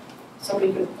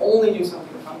 Somebody can only do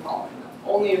something if I'm following them,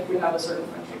 only if we have a certain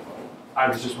friendship level. I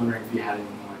was just wondering if you had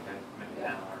anything like that implemented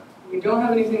now. We don't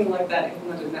have anything like that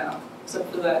implemented now, except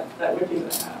for that wiki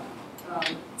that I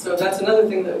have. So that's another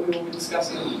thing that we will be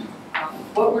discussing.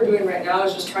 What we're doing right now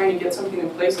is just trying to get something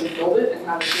in place and build it and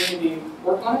have the community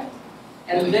work on it.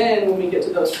 And then when we get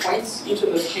to those points, each of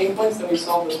those pain points, then we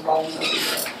solve those problems as we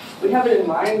go. We have it in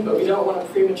mind, but we don't want to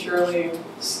prematurely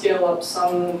scale up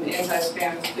some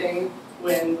anti-spam thing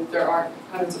when there aren't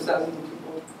hundreds of thousands of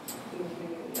people in the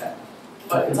community yet.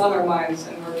 But it's on our minds,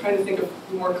 and we're trying to think of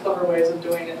more clever ways of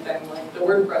doing it than like the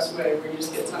WordPress way, where you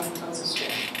just get tons and tons of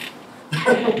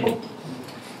spam.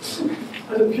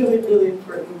 But a really, really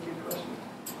important good question.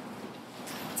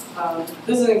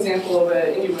 This is an example of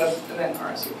an IndieWeb event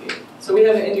RSVP. So we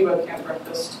have an IndieWeb camp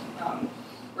breakfast.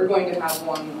 We're going to have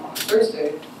one on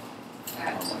Thursday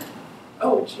at,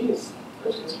 oh geez,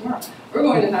 Thursday's tomorrow. We're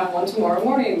going to have one tomorrow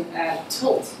morning at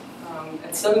Tilt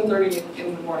at 7:30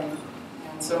 in the morning.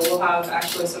 And so we'll have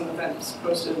actually some events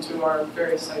posted to our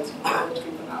various sites before we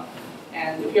tweet them out.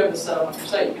 And if you have this set up on your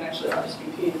site, you can actually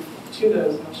RSVP to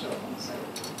those and they'll show up on the site.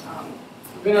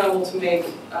 We've been able to make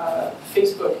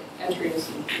Facebook entries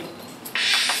and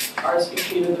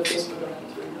RSVP to the Facebook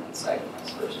event through your own site and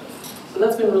vice versa. So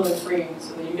that's been really freeing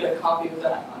so that you get a copy of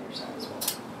that on your site as well.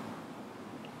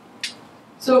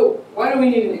 So why do we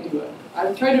need an IndieWeb?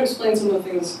 I've tried to explain some of the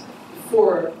things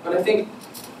before, but I think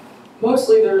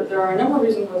mostly there are a number of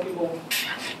reasons why people,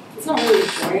 it's not really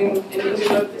joining an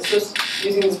IndieWeb, it's just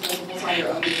using these principles on your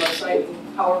own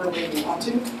website however way you want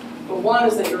to. But one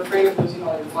is that you're afraid of losing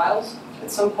all your files. At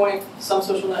some point, some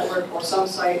social network or some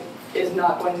site is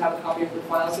not going to have a copy of your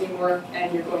files anymore,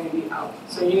 and you're going to be out.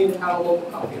 So you need to have a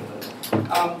local copy of those.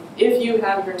 If you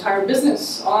have your entire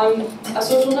business on a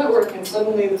social network, and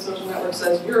suddenly the social network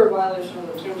says you're a violation of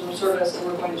the terms of service, and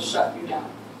we're going to shut you down.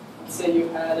 Let's say you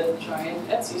had a giant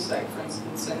Etsy site, for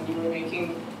instance, and you were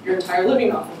making your entire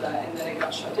living off of that, and then it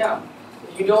got shut down.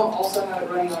 If you don't also have it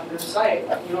running on your site,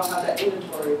 and you don't have that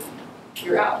inventory,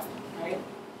 you're out, right?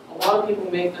 A lot of people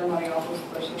make their money off of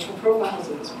their social profiles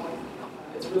at this point.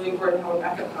 It's really important to have a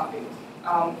backup copy.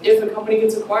 If a company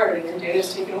gets acquired and your data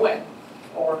is taken away,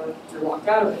 or you're locked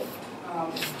out of it,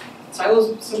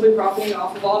 Silo's simply profiting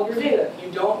off of all of your data.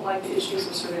 You don't like the issues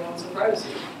of surveillance and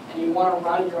privacy, and you want to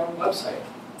run your own website.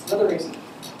 That's another reason.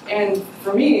 And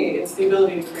for me, it's the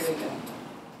ability to create again.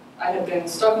 I had been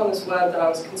stuck on this web that I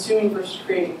was consuming versus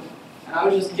creating, and I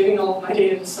was just giving all of my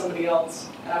data to somebody else,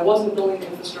 and I wasn't building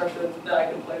infrastructure that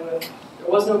I could play with. There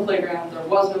was no playground, there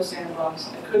was no sandbox,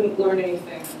 I couldn't learn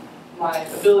anything. My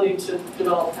ability to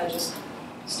develop had just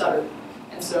stuttered.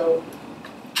 And so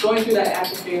going through that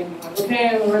atrophy and like, okay,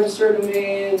 I'm going to register a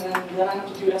domain, and then I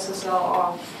have to do SSL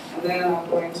off, and then I'm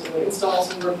going to install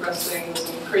some WordPress things,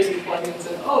 some crazy plugins,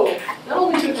 and oh, that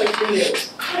only took like 3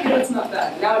 days. Okay, that's not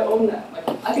bad. Now I own that. Like,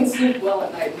 I can sleep well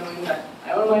at night knowing that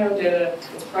I own my own data,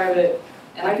 it's private,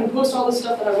 and I can post all the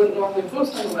stuff that I wouldn't normally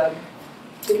post on the web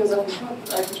because I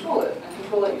control it. I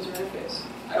control that user interface.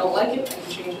 I don't like it, I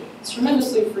can change it. It's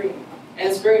tremendously freeing, and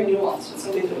it's very nuanced. It's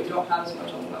something that we don't have as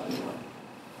much on the web anymore.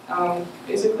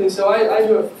 Basically, so I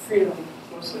do it for freedom,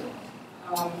 mostly.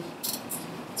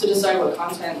 To decide what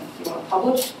content you want to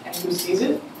publish and who sees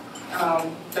it.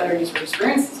 Better user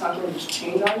experience, it's not going to just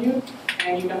change on you.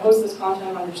 And you can host this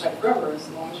content on your site forever, as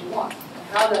long as you want. And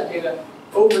have that data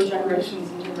over generations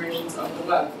and generations of the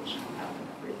web, which can happen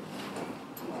every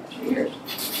 1 or 2 years.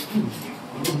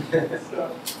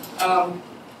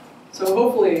 So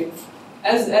hopefully,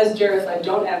 as Jareth, I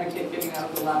don't advocate getting out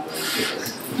of the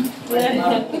labyrinth.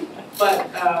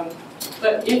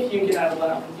 But if you get out of the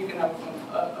labyrinth, you can have a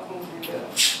home for your data.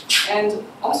 And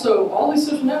also, all these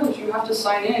social networks, you have to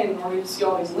sign in order to see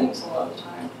all these links a lot of the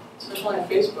time, especially on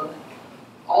Facebook.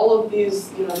 All of these,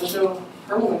 there's no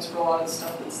permalinks for a lot of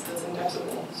stuff that's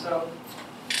indexable. So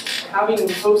having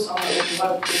posts on the open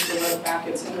web gives the web back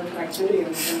its interconnectivity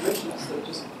and richness that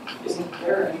just isn't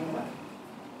there anymore.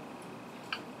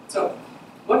 So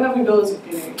what have we built as a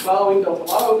community? Well, we built a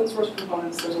lot of open source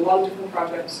components. There's a lot of different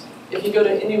projects. If you go to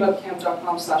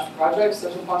IndieWebCamp.com/projects,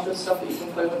 there's a bunch of stuff that you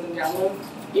can play with and download.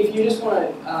 If you just want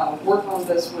to work on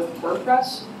this with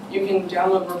WordPress, you can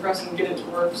download WordPress and get it to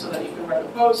work so that you can write a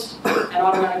post and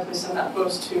automatically send that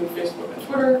post to Facebook and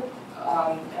Twitter.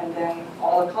 And then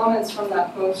all the comments from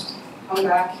that post come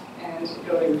back and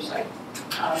go to your site.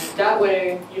 That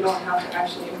way, you don't have to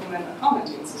actually implement a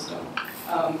commenting system.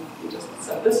 You just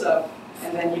set this up,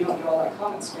 and then you don't get all that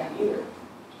comment spam either,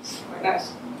 which is quite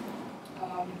nice.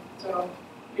 So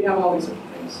we have all these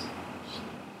different things.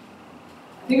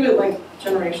 I think of it like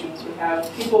generations. We have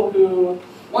people who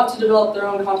want to develop their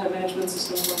own content management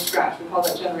systems from scratch. We call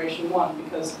that Generation 1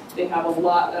 because they have a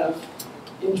lot of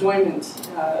enjoyment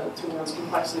towards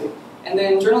complexity. And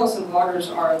then journalists and bloggers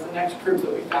are the next group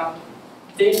that we found.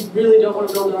 They really don't want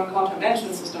to build their own content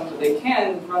management system, but they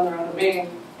can run their own domain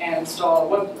and install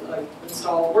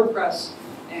WordPress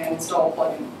and install a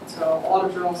plugin. So a lot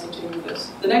of journalists have taken this.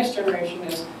 The next generation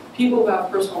is people who have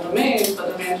personal domains, but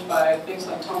they're managed by things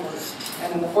like Tumblr.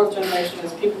 And then the fourth generation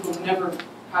is people who've never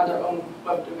had their own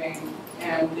web domain,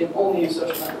 and they've only used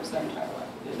social networks their entire life.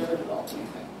 They've never developed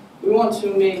anything. We want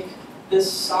to make this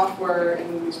software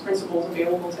and these principles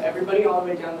available to everybody all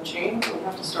the way down the chain, but we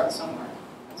have to start somewhere.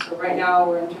 And so right now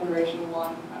we're in generation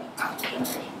 1, after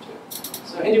generation 2.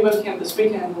 So IndieWeb Camp this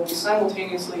weekend will be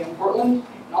simultaneously in Portland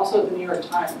and also at the New York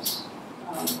Times,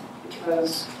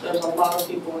 because there's a lot of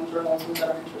people in journalism that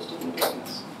are interested in doing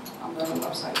this on their own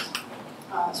websites,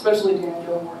 especially Dan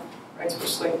Gilmore, writes for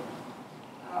Slate.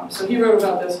 So he wrote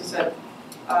about this. He said,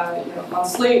 on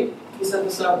Slate, he set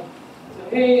this up. He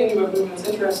said, hey, IndieWeb movement is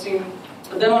interesting.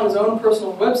 But then on his own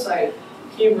personal website,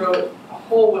 he wrote a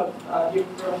whole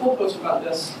post about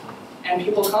this, and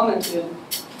people commented,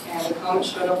 and the comments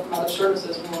showed up from other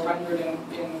services and were rendered in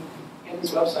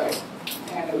his website,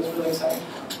 and it was really exciting.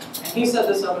 And he set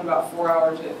this up in about 4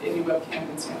 hours at IndieWeb Camp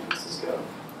in San Francisco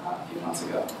a few months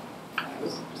ago. And it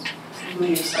was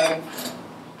really exciting.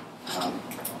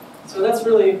 So that's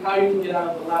really how you can get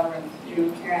out of the labyrinth.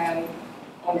 You can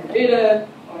own your data,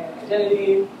 own your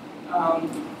identity.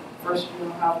 First, if you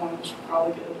don't have one, you should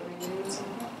probably get a domain name at some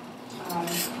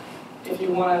point. If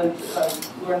you want to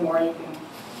learn more, you can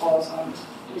follow us on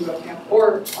IndieWeb Camp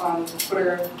or on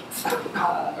Twitter,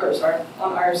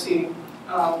 on IRC,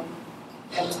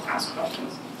 and just ask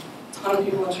questions. A ton of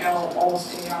people on the channel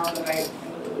almost any hour of the night,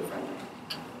 and they're really friendly.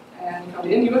 And come to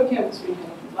IndieWeb Camp this weekend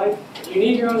if you'd like. You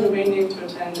need your own domain name to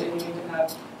attend, and you need to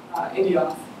have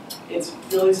IndieAuth. It's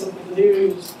really simple to do.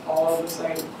 You just follow the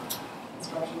site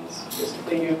instructions.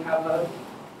 Basically, you have a,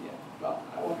 well,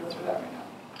 I won't go through that right now.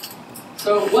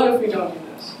 So what if we don't do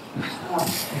this? I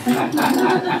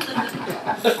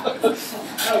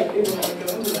don't even want to go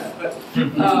into that, but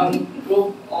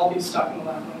we'll all be stuck in the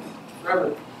labyrinth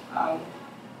forever.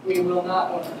 We will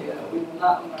not own our data. We will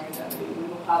not own our identity. We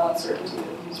will have uncertainty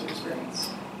of user experience.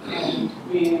 And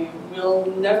we will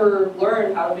never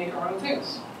learn how to make our own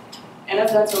things. And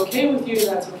if that's okay with you,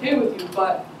 that's okay with you,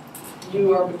 but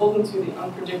you are beholden to the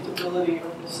unpredictability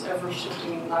of this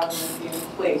ever-shifting labyrinthian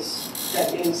place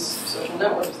that is social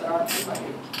networks that aren't owned by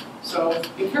you. So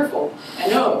be careful,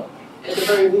 and know, at the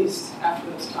very least, after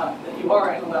this time, that you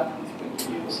are in a labyrinth when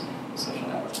you use social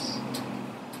networks.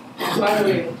 And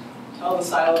finally, tell the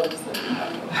silos that you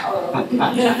have no power over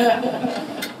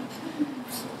them.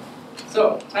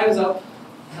 So, time is up.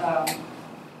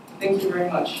 Thank you very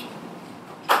much.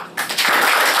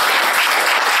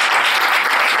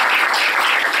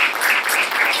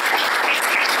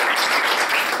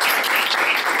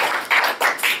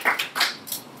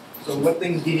 So what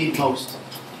things do you need most?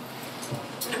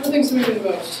 What things do we need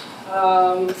most?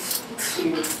 Let's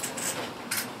see.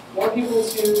 More people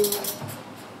to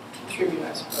contribute,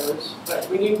 I suppose. But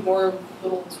we need more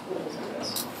little tools, I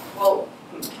guess. Well,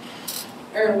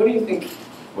 Aaron, what do you think?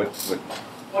 What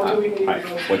What do we need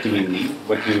most? What do we need?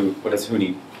 What does who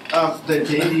need? The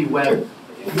IndieWeb.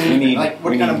 We need, like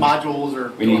what kind of modules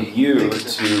or? We need you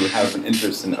to have an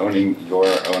interest in owning your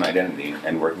own identity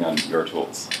and working on your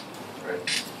tools.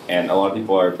 Right. And a lot of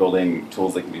people are building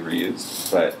tools that can be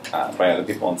reused, but by other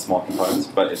people in small components.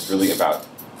 But it's really about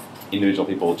individual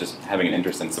people just having an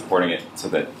interest in supporting it so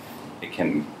that it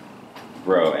can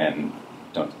grow and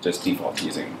don't just default to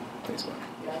using Facebook.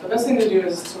 Yeah, the best thing to do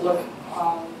is to look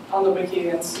on the wiki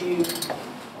and see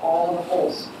all the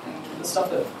holes and the stuff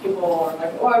that people are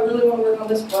like, oh, I really want to work on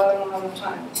this, but I don't have enough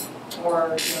time.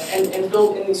 Or, and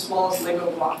build in the smallest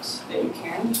Lego blocks that you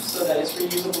can so that it's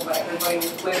reusable by everybody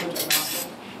with language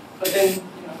agnostic. But then,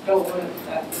 don't limit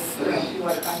that. If you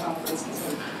like Python, for instance,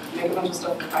 and make a bunch of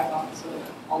stuff in Python so that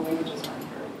all languages are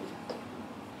inherited.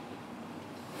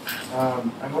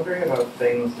 I'm wondering about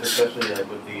things, especially like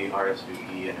with the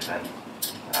RSVP and event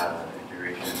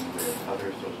integration with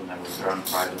other social networks around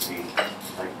privacy.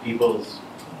 Like people's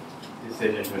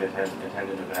decision to attend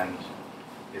an event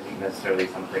isn't necessarily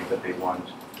something that they want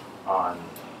on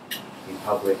the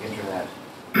public internet,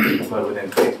 but within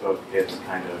Facebook it's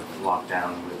kind of locked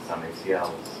down with some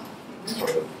ACLs,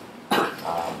 sort of.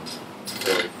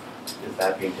 So is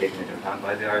that being taken into account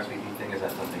by the RSVP thing? Is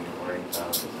that something you're worrying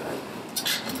about? Is that...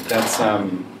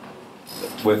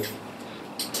 That's with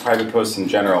private posts in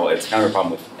general. It's kind of a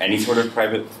problem with any sort of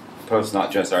private post,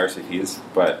 not just RSVPs.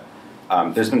 But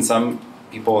there's been some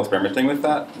people experimenting with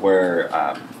that, where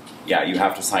yeah, you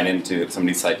have to sign into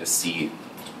somebody's site to see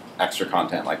extra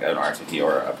content like an RSVP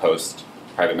or a post,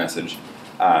 private message.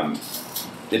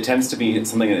 It tends to be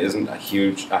something that isn't a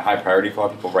high priority for a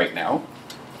lot of people right now,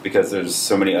 because there's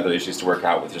so many other issues to work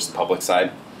out with just the public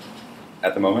side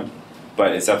at the moment.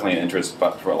 But it's definitely an interest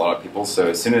for a lot of people. So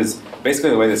as soon as, basically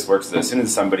the way this works is as soon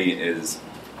as somebody is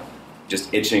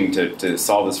just itching to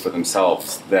solve this for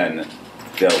themselves, then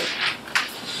they'll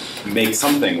make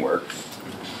something work,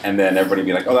 and then everybody will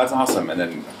be like, oh, that's awesome, and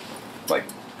then like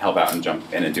help out and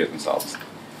jump in and do it themselves.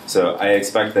 So I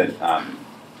expect that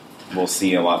we'll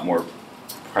see a lot more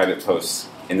private posts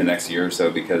in the next year or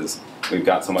so because we've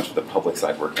got so much of the public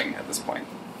side working at this point.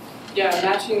 Yeah,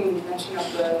 matching up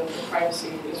the privacy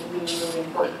is really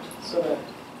important so that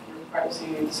your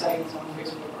privacy settings on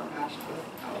Facebook are matched with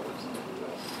how it works on the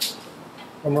web.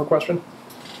 One more question?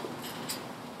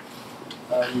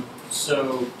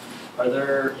 So, are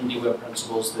there IndieWeb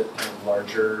principles that kind of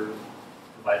larger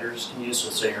providers can use? So,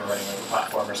 say you're running like a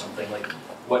platform or something. Like,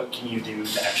 what can you do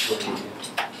to actually,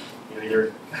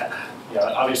 either,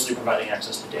 obviously providing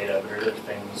access to data, but are there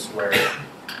things where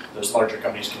those larger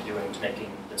companies can do into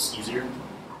making this easier?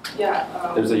 Yeah.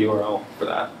 There's a URL for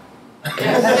that.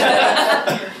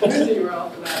 There's a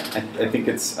URL for that. I think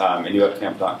it's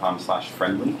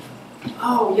indiewebcamp.com/friendly.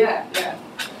 Oh yeah.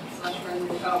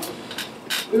 /friendly.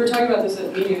 We were talking about this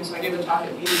at Medium, so I gave a talk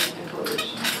at Medium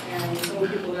headquarters, and some of the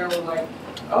people there were like,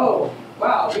 "Oh,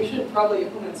 wow, we should probably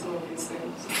implement some of these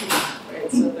things,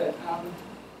 right? So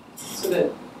that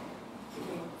you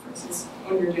can, for instance,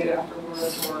 own your data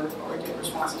afterwards, or get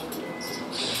responses from different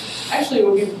systems." Actually, it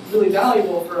would be really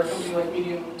valuable for a company like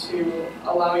Medium to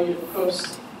allow you to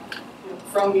post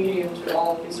from Medium to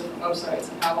all of these different websites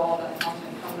and have all that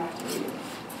content come back to you.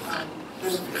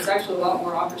 There's actually a lot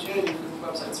more opportunity for these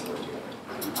websites to work together.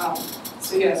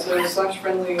 So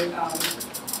 /friendly,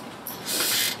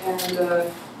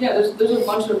 there's a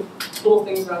bunch of little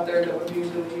things out there that would be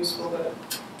really useful that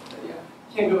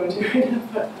can't go into right now,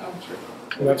 but I'm sure.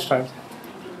 Next time.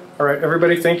 All right,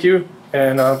 everybody, thank you,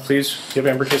 and please give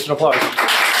Amber Case an applause.